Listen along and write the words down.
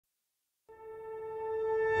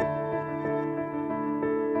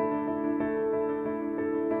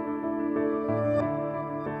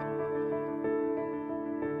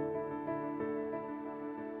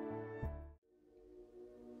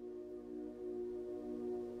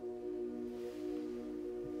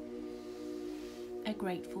a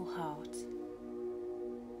grateful heart.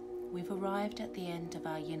 We've arrived at the end of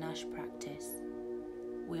our Yanash practice.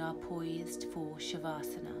 We are poised for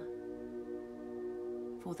Shavasana,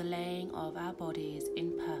 for the laying of our bodies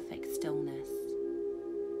in perfect stillness.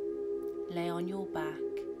 Lay on your back,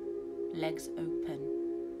 legs open,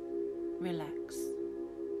 relax.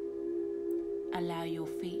 Allow your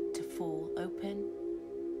feet to fall open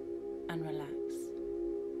and relax.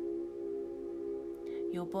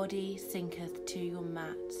 Your body sinketh to your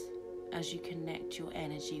mat as you connect your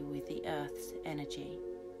energy with the earth's energy.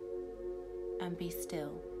 And be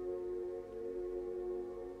still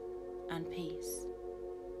and peace.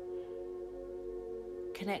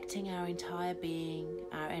 Connecting our entire being,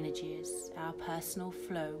 our energies, our personal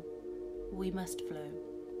flow, we must flow.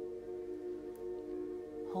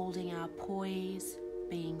 Holding our poise,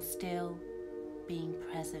 being still, being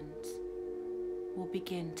present, will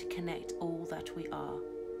begin to connect all that we are,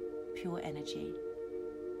 pure energy.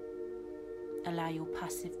 Allow your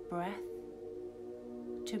passive breath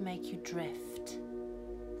to make you drift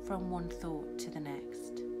from one thought to the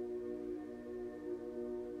next.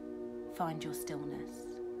 Find your stillness.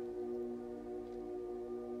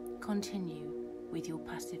 Continue with your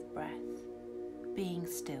passive breath, being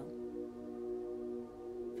still,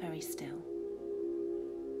 very still.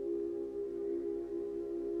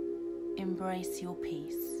 Embrace your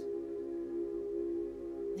peace,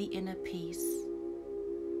 the inner peace,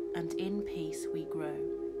 and in peace we grow.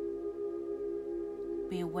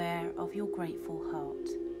 Be aware of your grateful heart,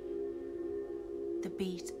 the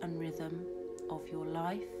beat and rhythm of your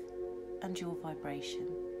life and your vibration.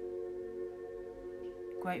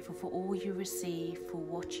 Grateful for all you receive, for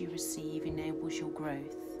what you receive enables your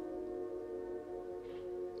growth.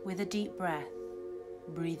 With a deep breath,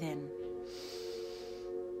 breathe in.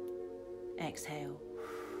 Exhale.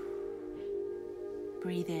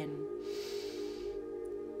 Breathe in.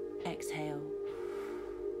 Exhale.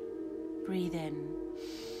 Breathe in.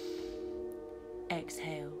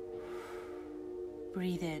 Exhale.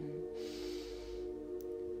 Breathe in.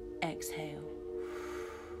 Exhale.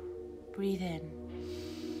 Breathe in.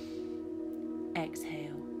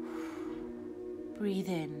 Exhale. Breathe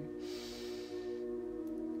in.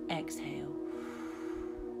 Exhale.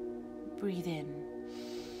 Breathe in.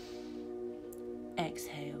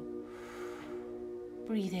 Exhale.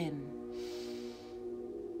 Breathe in.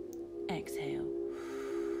 Exhale.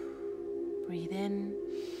 Breathe in.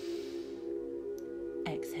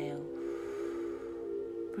 Exhale.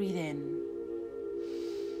 Breathe in.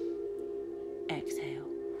 Exhale.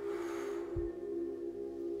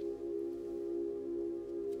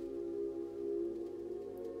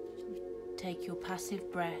 Take your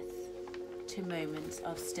passive breath to moments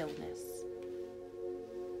of stillness.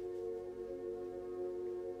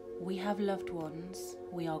 We have loved ones,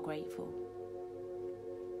 we are grateful.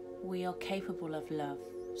 We are capable of love,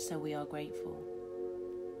 so we are grateful.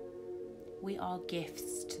 We are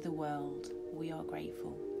gifts to the world, we are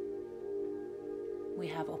grateful. We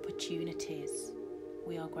have opportunities,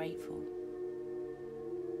 we are grateful.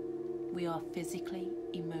 We are physically,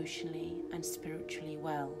 emotionally, and spiritually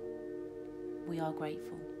well, we are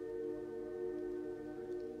grateful.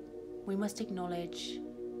 We must acknowledge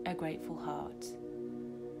a grateful heart,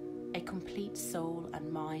 a complete soul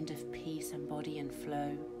and mind of peace and body and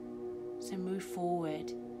flow. So move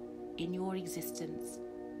forward in your existence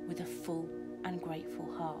with a full and grateful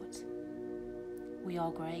heart. We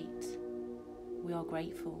are great. We are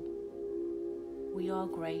grateful. We are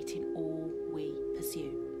great in all we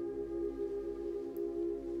pursue.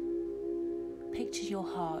 Picture your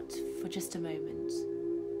heart for just a moment.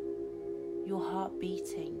 Your heart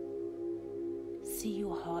beating. See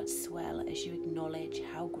your heart swell as you acknowledge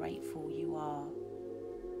how grateful you are.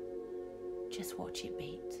 Just watch it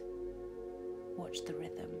beat. Watch the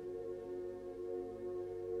rhythm.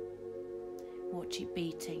 Watch it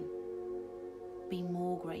beating. Be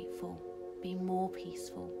more grateful. Be more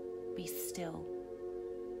peaceful. Be still.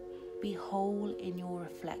 Be whole in your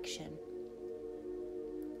reflection.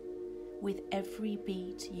 With every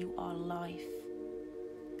beat, you are life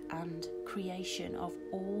and creation of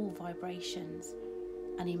all vibrations,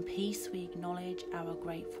 and in peace we acknowledge our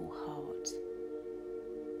grateful heart.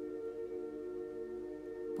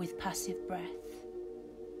 With passive breath,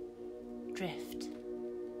 drift.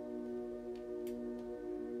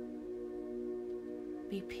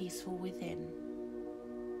 Be peaceful within.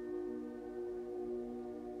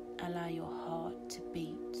 Allow your heart to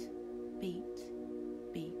beat, beat,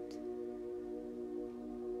 beat.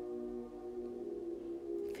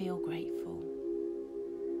 Feel grateful.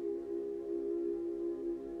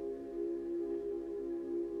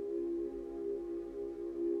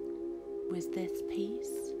 With this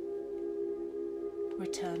peace,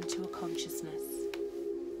 return to a consciousness.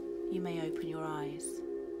 You may open your eyes.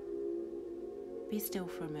 Be still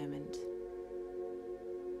for a moment.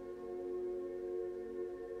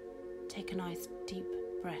 Take a nice deep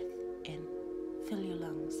breath in. Fill your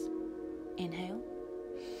lungs. Inhale.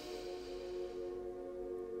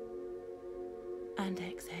 And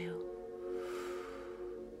exhale.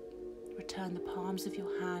 Return the palms of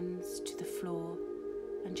your hands to the floor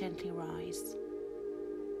and gently rise.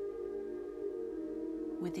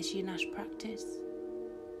 With this Yin Ash practice,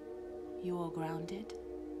 you are grounded,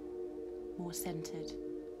 more centered,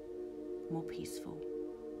 more peaceful,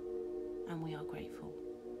 and we are grateful.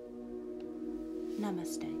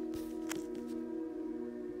 Namaste.